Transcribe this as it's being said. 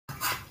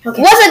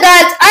Okay. What's up,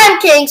 guys?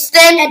 I'm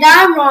Kingston. And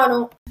I'm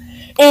Ronald.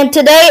 And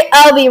today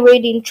I'll be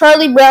reading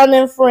Charlie Brown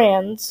and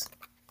Friends.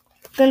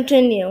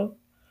 Continue.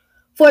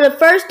 For the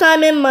first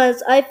time in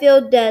months, I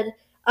feel dead.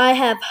 I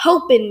have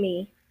hope in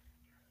me.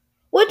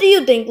 What do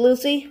you think,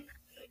 Lucy?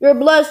 Your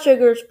blood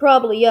sugar's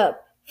probably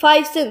up.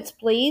 5 cents,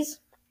 please.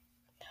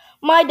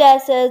 My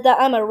dad says that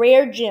I'm a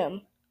rare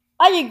gem.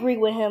 I agree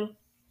with him.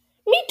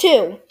 Me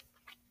too.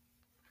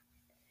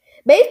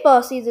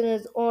 Baseball season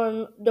is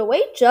on the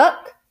way,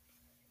 Chuck.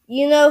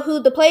 You know who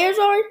the players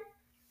are?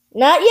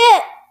 Not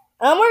yet.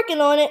 I'm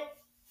working on it.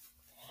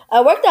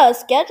 I worked out a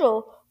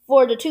schedule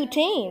for the 2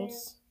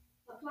 teams.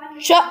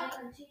 Chuck,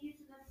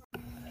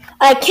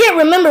 I can't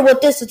remember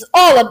what this is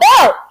all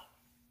about.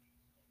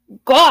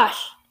 Gosh,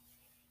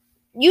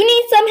 you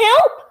need some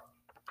help?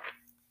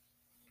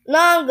 No,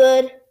 I'm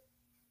good.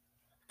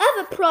 I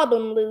have a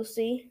problem,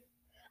 Lucy.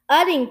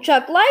 I think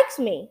Chuck likes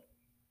me.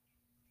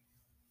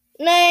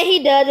 Nah,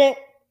 he doesn't.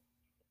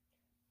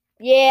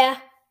 Yeah.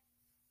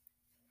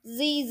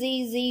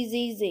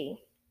 Z.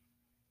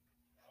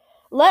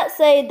 Let's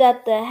say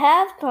that the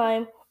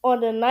halftime on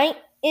the 9th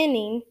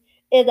inning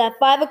is at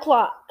 5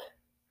 o'clock.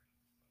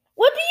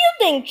 What do you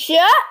think,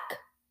 Chuck?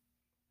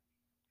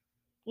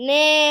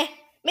 Nah,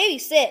 maybe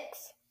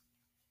 6.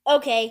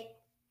 Okay.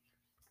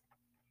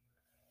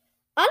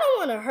 I don't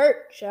want to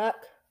hurt Chuck,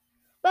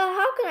 but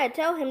how can I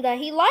tell him that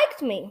he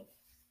likes me?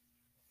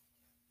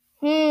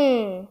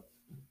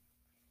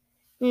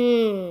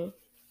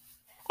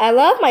 I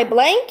love my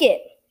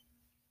blanket.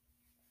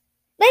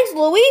 Thanks,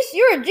 Luis.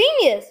 You're a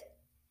genius.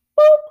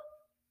 Boop.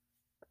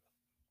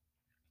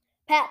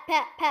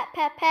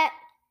 Pat.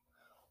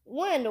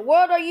 What in the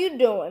world are you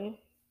doing?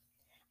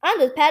 I'm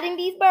just patting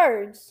these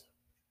birds.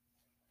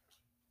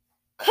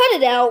 Cut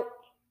it out.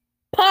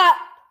 Pop.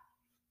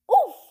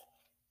 Oof.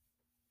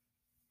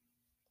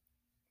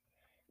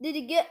 Did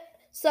you get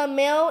some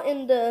mail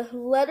in the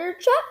letter,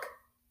 Chuck?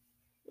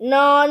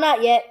 No,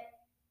 not yet.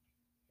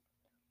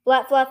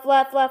 Flap.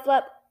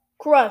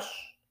 Crush.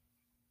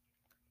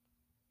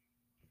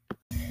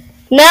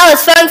 Now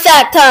it's fun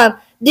fact time.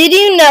 Did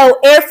you know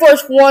Air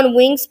Force One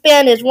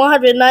wingspan is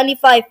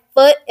 195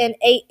 foot and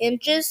 8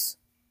 inches?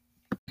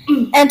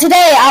 And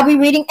today I'll be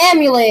reading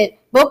Amulet,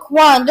 Book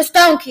 1, The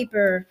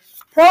Stonekeeper.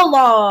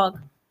 Prologue.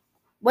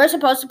 We're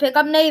supposed to pick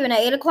up Nathan at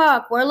 8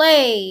 o'clock. We're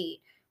late.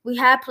 We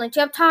have plenty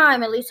of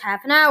time, at least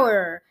half an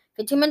hour.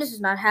 15 minutes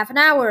is not half an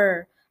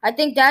hour. I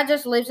think Dad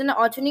just lives in an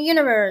alternate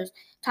universe.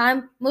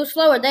 Time moves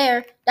slower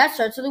there. That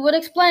certainly would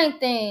explain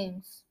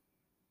things.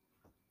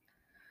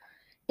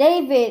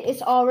 David,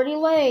 it's already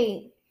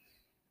late.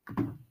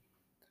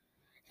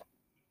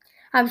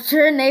 I'm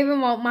sure Nathan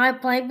won't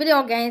mind playing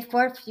video games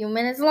for a few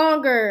minutes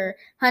longer.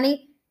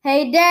 Honey,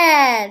 hey,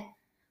 Dad.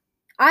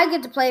 I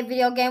get to play a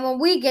video game when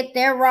we get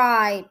there,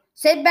 right?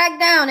 Sit back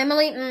down,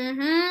 Emily.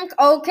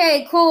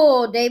 Okay,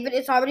 cool. David,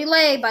 it's already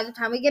late. By the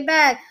time we get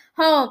back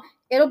home,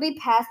 it'll be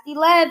past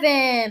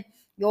 11.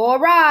 You're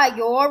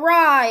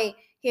right.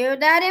 Hear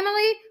that,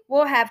 Emily?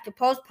 We'll have to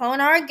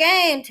postpone our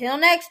game till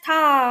next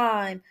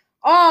time.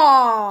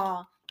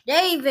 Aw,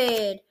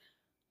 David.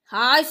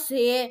 I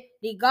see it.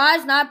 The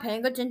guy's not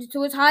paying attention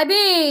to his high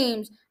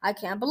beams. I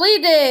can't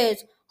believe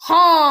this.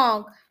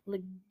 Honk.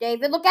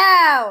 David, look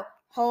out.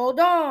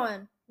 Hold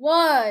on.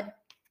 What?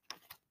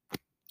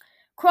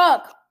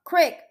 Crook.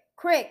 Crick.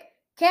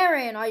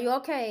 Karen, are you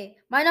okay?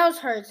 My nose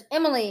hurts.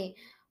 Emily.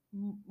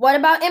 What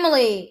about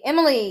Emily?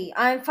 Emily,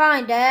 I'm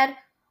fine, Dad.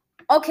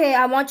 Okay,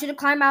 I want you to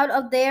climb out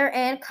of there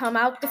and come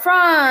out the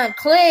front.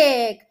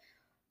 Click.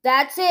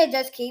 That's it.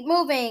 Just keep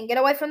moving. Get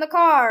away from the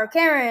car.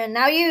 Karen,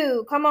 now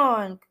you. Come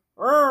on.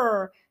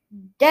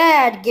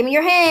 Dad, give me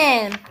your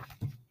hand.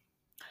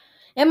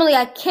 Emily,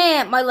 I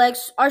can't. My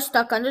legs are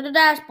stuck under the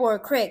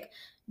dashboard. Crick.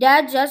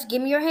 Dad, just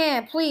give me your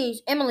hand,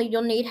 please. Emily,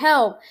 you'll need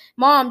help.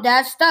 Mom,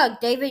 Dad's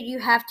stuck. David, you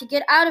have to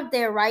get out of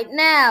there right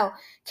now.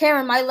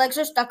 Karen, my legs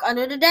are stuck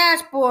under the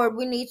dashboard.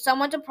 We need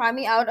someone to pry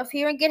me out of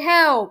here and get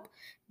help.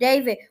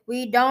 David,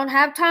 we don't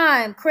have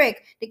time.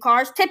 Crick, the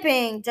car's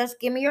tipping. Just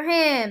give me your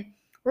hand.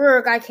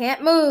 I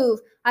can't move.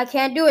 I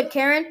can't do it,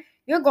 Karen.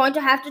 You're going to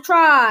have to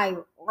try.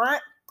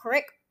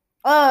 Crick.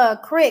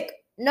 Crick.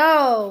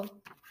 No.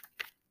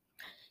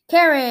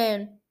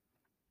 Karen.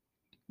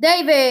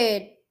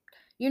 David.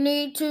 You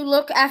need to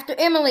look after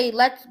Emily.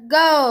 Let's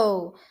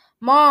go.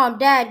 Mom,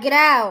 Dad, get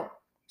out.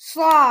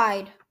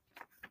 Slide.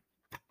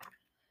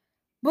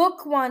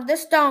 Book 1, The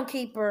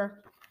Stonekeeper.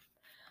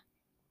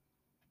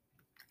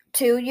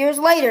 2 years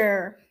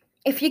later.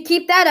 If you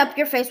keep that up,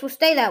 your face will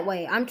stay that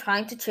way. I'm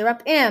trying to cheer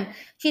up Em.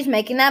 She's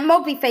making that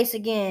mopey face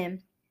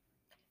again.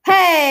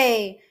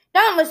 Hey,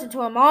 don't listen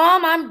to her,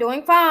 Mom. I'm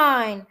doing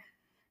fine.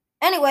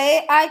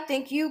 Anyway, I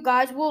think you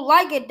guys will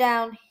like it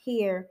down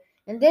here.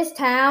 In this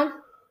town,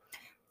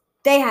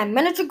 they have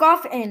miniature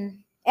golf and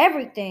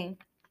everything.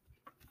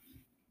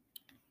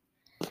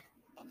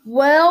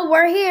 Well,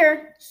 we're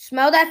here.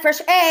 Smell that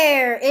fresh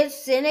air.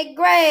 Isn't it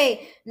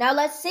great? Now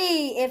let's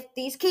see if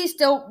these keys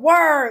still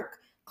work.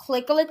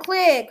 Click.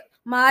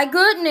 My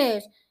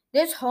goodness.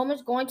 This home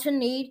is going to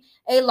need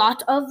a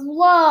lot of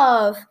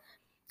love.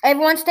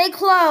 Everyone stay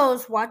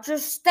close. Watch your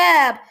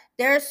step.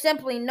 There is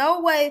simply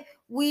no way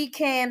we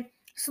can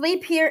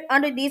sleep here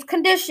under these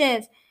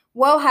conditions.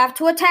 We'll have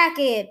to attack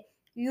it.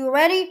 You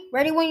ready?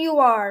 Ready when you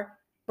are.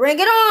 Bring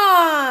it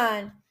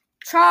on!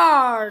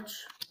 Charge!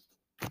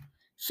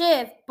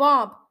 Shift,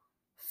 bump,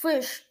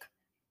 frisk.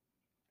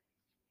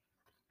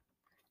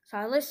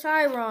 Silas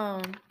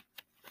Siren.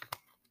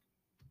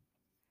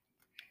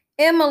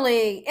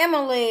 Emily.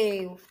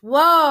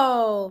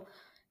 Whoa.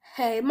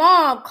 Hey,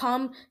 Mom,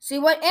 come see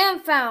what Em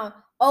found.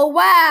 Oh,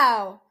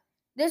 wow.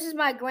 This is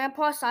my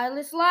Grandpa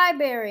Silas'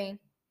 library.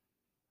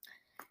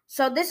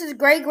 So this is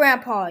Great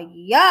Grandpa.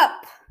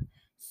 Yup.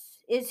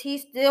 Is he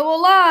still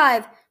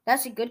alive?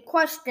 That's a good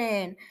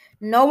question.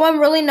 No one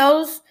really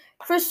knows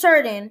for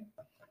certain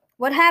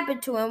what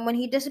happened to him when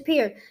he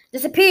disappeared.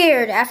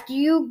 Disappeared after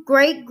you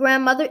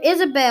great-grandmother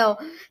Isabel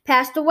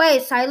passed away.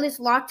 Silas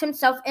locked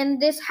himself in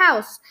this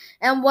house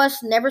and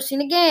was never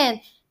seen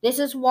again. This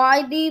is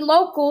why the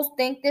locals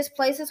think this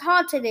place is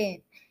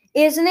haunted,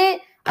 isn't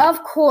it?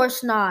 Of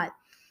course not.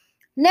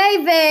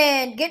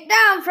 Nathan, get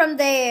down from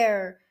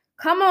there.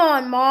 Come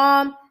on,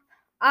 Mom.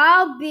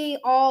 I'll be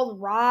all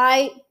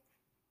right.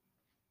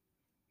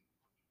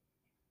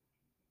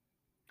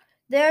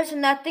 There's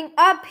nothing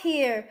up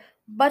here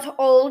but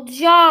old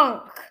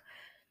junk.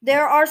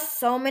 There are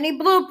so many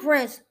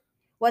blueprints.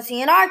 Was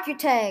he an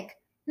architect?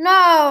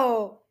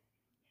 No.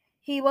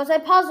 He was a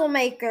puzzle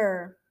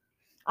maker.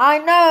 I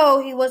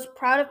know he was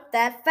proud of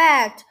that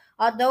fact,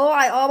 although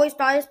I always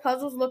thought his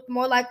puzzles looked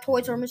more like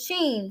toys or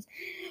machines.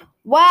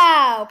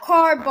 Wow,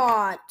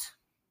 Cardbot.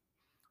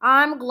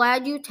 I'm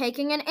glad you're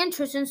taking an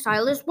interest in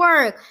Silas'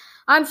 work.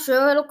 I'm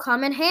sure it'll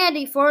come in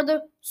handy for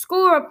the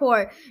school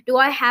report. Do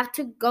I have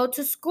to go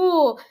to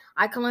school?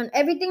 I can learn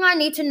everything I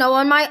need to know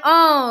on my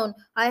own.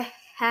 I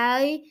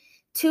hate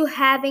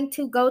having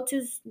to go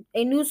to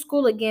a new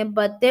school again,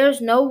 but there's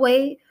no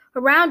way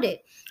around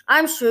it.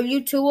 I'm sure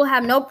you two will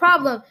have no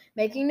problem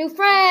making new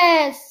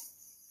friends.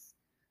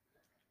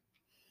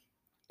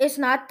 It's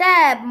not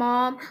that,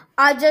 Mom.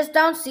 I just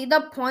don't see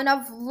the point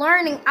of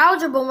learning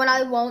algebra when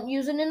I won't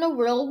use it in the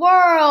real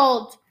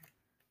world.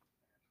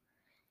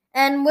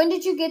 And when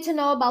did you get to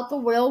know about the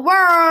real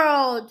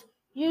world?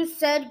 You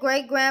said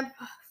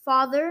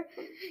great-grandfather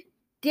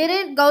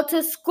didn't go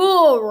to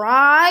school,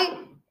 right?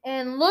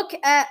 And look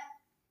at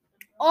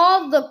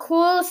all the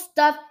cool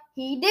stuff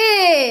he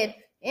did.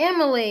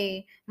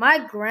 Emily, my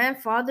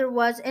grandfather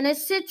was an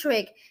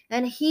eccentric,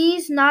 and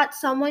he's not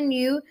someone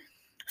you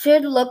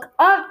should look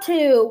up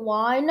to.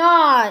 Why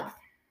not?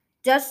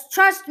 Just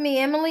trust me,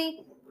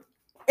 Emily.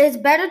 It's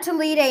better to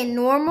lead a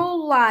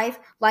normal life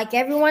like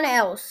everyone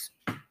else.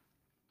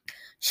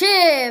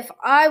 Shiv,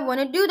 I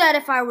wouldn't do that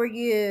if I were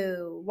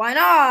you. Why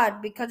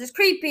not? Because it's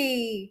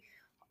creepy.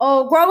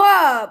 Oh, grow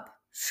up.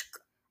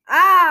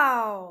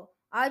 Ow.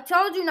 I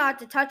told you not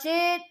to touch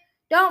it.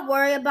 Don't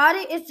worry about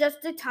it. It's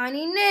just a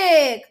tiny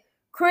nick.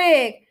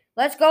 Crick,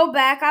 let's go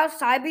back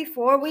outside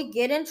before we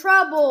get in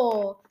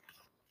trouble.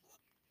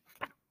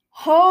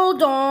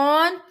 Hold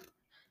on.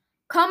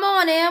 Come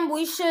on, Em.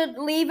 We should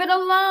leave it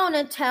alone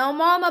and tell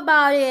Mom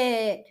about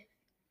it.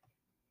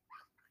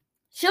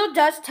 She'll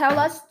just tell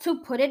us to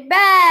put it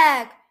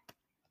back.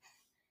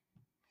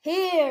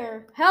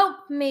 Here,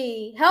 help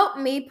me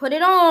put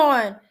it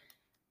on.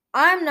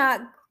 I'm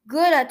not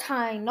good at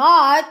tying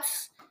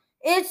knots.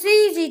 It's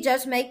easy,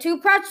 just make two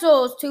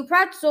pretzels,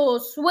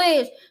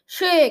 swish,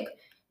 shake.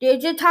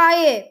 Did you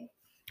tie it?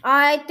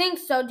 I think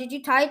so. Did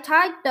you tie it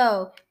tight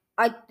though?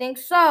 I think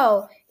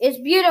so. It's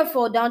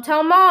beautiful. Don't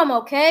tell Mom,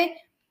 okay?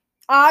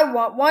 I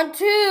want one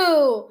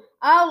too.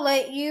 I'll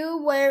let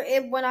you wear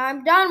it when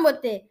I'm done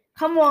with it.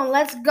 Come on,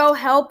 let's go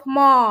help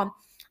Mom.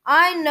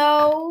 I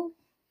know,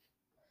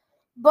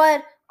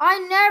 but I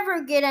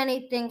never get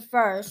anything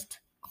first.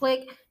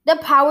 Click. The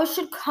power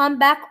should come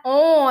back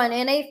on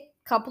in a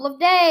couple of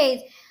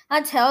days.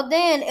 Until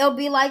then, it'll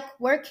be like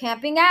we're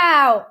camping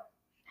out.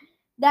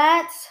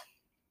 That's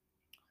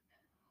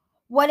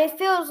what it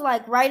feels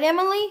like, right,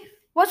 Emily?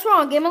 What's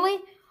wrong, Emily?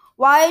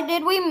 Why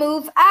did we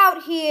move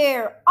out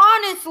here?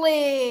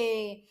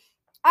 Honestly,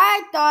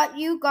 I thought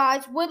you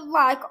guys would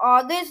like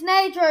all this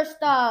nature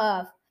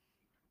stuff.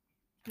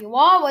 You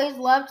always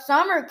loved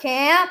summer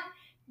camp.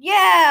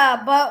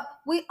 Yeah, but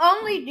we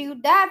only do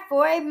that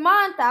for a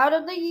month out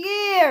of the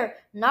year,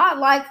 not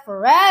like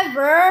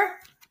forever.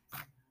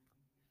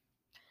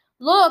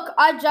 Look,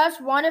 I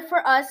just wanted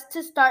for us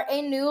to start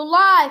a new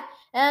life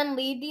and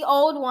leave the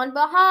old one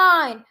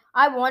behind.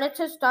 I wanted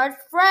to start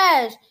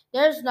fresh.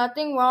 There's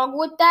nothing wrong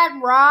with that,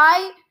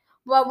 right?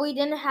 But we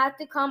didn't have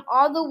to come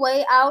all the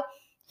way out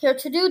here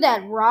to do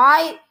that,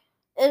 right?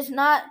 It's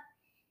not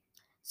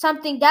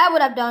something Dad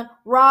would have done,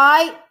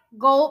 right?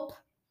 Gulp.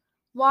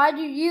 Why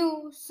do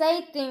you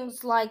say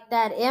things like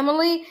that,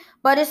 Emily?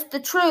 But it's the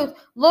truth.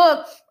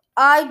 Look,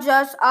 I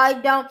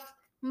don't.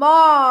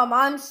 Mom,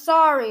 I'm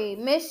sorry.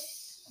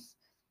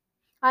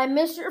 I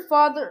miss your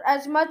father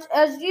as much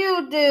as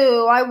you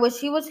do. I wish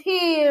he was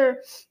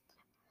here.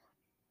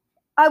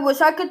 I wish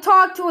I could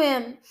talk to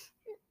him.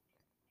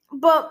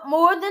 But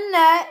more than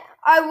that,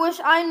 I wish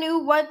I knew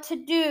what to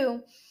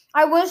do.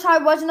 I wish I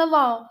wasn't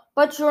alone,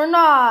 but you're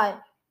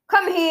not.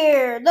 Come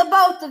here, the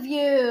both of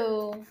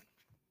you.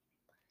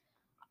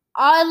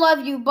 I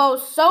love you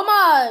both so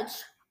much.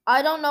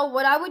 I don't know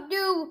what I would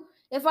do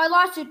if I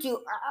lost you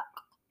two.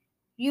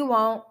 You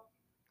won't.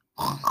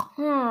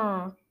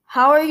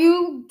 How are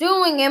you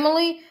doing,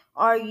 Emily?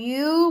 Are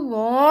you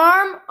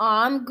warm?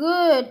 I'm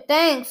good.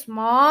 Thanks,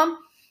 Mom.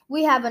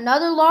 We have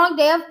another long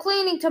day of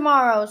cleaning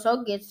tomorrow,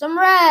 so get some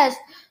rest.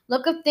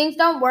 Look, if things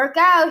don't work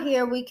out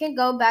here, we can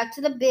go back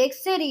to the big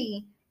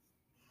city.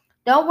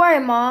 Don't worry,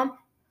 Mom.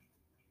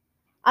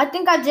 I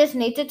think I just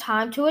need the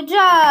time to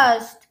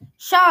adjust.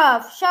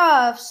 Shove,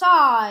 shove,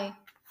 sigh.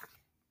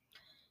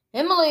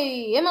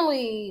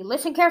 Emily,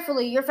 listen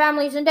carefully. Your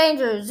family's in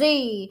danger.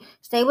 Z,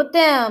 stay with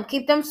them.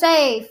 Keep them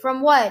safe.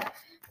 From what?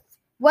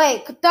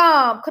 Wait,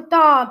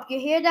 Kathomp. You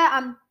hear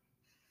that?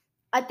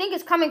 I think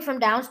it's coming from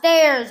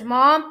downstairs,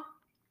 Mom.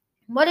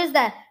 What is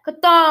that?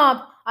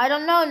 Kathomp. I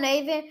don't know,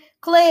 Nathan.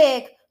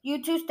 Click.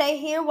 You two stay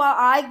here while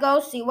I go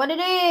see what it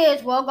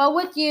is. We'll go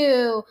with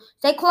you.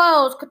 Stay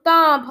close.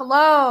 Kathomp,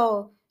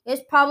 hello.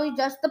 It's probably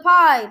just the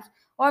pipes.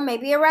 Or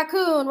maybe a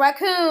raccoon.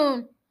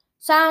 Raccoon.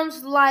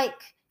 Sounds like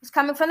it's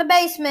coming from the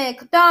basement.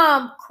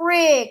 Kathomp,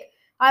 Crick.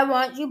 I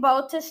want you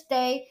both to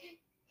stay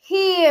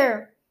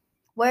here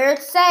where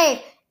it's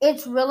safe.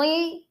 It's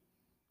really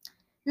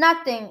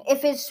nothing.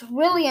 If it's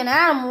really an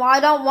animal, I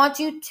don't want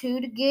you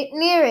two to get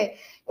near it.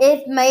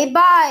 It may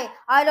bite.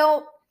 I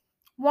don't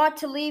want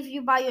to leave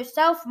you by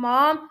yourself,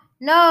 Mom.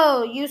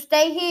 No, you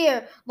stay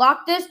here.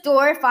 Lock this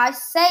door if I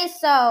say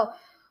so.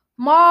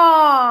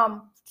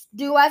 Mom,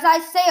 do as I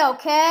say,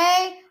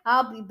 okay?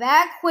 I'll be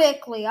back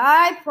quickly,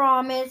 I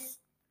promise.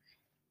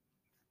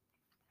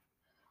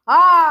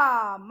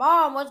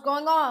 Mom, what's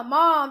going on?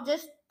 Mom,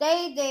 just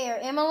stay there.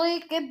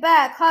 Emily, get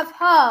back. Huff,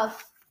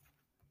 huff.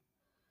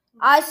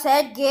 I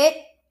said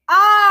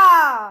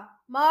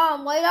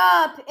Mom, wait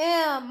up.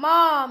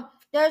 Mom,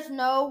 there's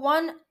no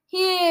one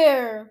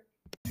here.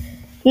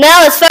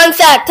 Now it's fun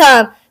fact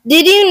time.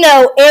 Did you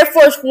know Air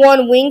Force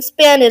One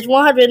wingspan is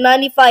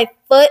 195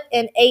 foot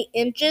and 8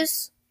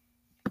 inches?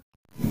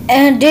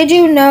 And did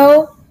you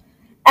know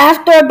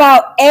after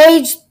about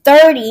age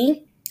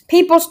 30,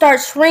 people start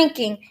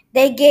shrinking.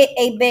 They get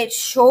a bit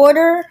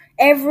shorter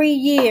every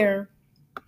year.